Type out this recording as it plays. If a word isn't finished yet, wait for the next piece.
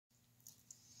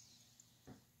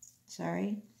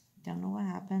Sorry, don't know what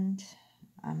happened.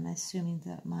 I'm assuming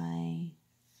that my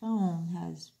phone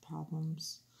has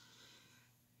problems.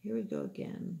 Here we go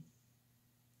again.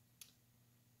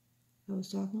 I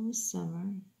was talking with Summer.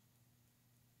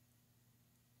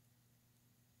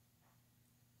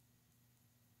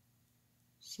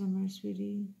 Summer,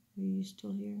 sweetie, are you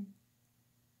still here?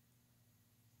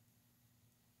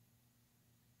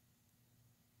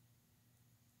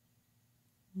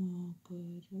 Oh,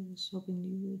 good. I was hoping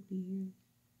you would be here.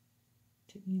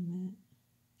 Took me a minute.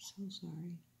 So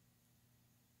sorry.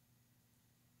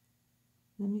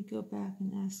 Let me go back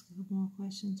and ask a couple more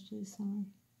questions, please, Summer.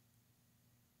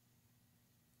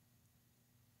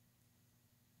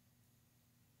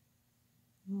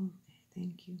 Okay,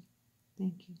 thank you.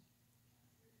 Thank you.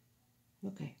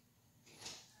 Okay.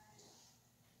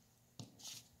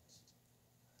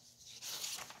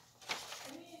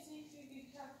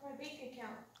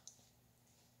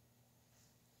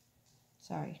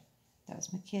 Sorry, that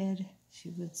was my kid. She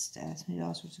would ask me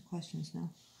all sorts of questions now.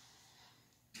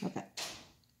 Okay.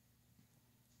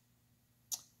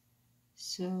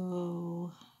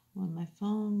 So, when my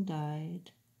phone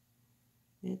died,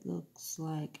 it looks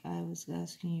like I was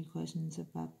asking you questions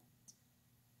about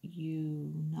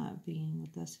you not being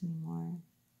with us anymore.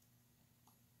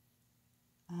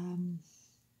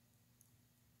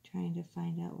 Trying to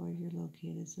find out where you're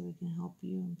located so we can help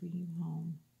you and bring you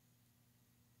home.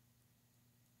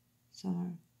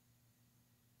 Summer,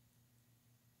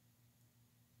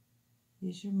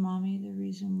 is your mommy the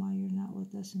reason why you're not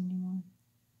with us anymore?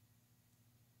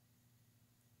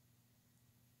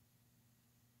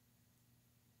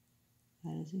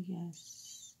 That is a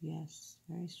yes. Yes,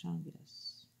 very strong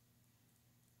yes.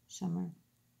 Summer,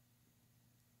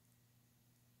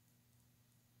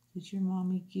 did your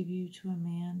mommy give you to a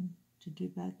man to do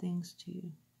bad things to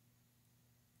you?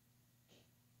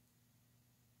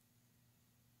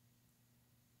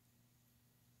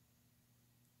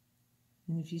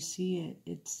 And if you see it,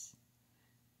 it's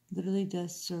literally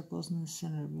does circles in the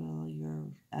center while you're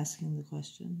asking the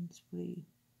question. It's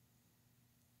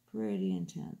pretty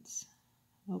intense.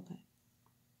 Okay.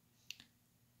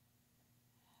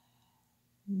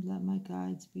 Let my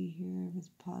guides be here with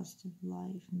positive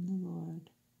light from the Lord.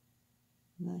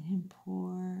 Let him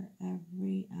pour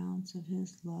every ounce of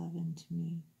his love into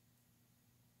me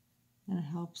and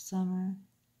help Summer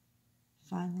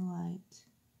find the light.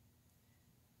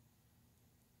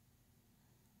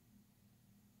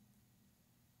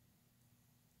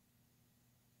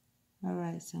 All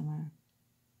right, Summer.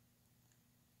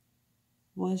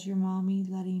 Was your mommy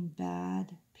letting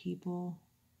bad people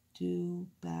do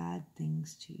bad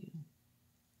things to you?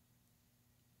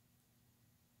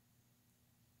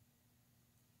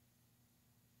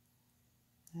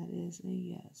 That is a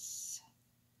yes.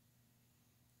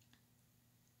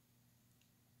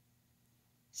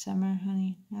 Summer,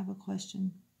 honey, I have a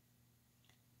question.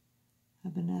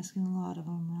 I've been asking a lot of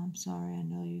them, and I'm sorry. I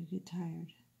know you get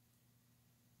tired.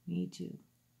 Me too.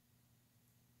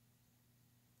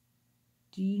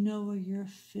 Do you know where your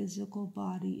physical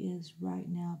body is right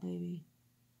now, baby?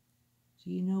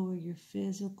 Do you know where your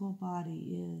physical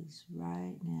body is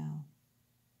right now?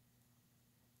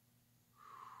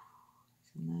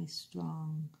 It's a nice,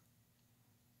 strong.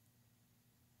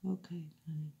 Okay,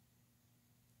 honey.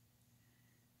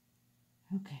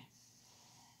 Okay.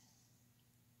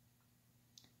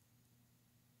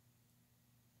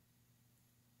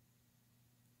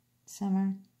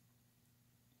 Summer,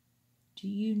 do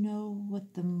you know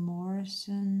what the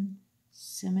Morrison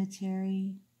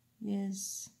Cemetery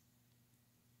is?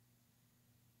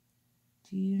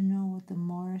 Do you know what the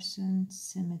Morrison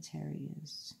Cemetery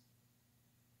is?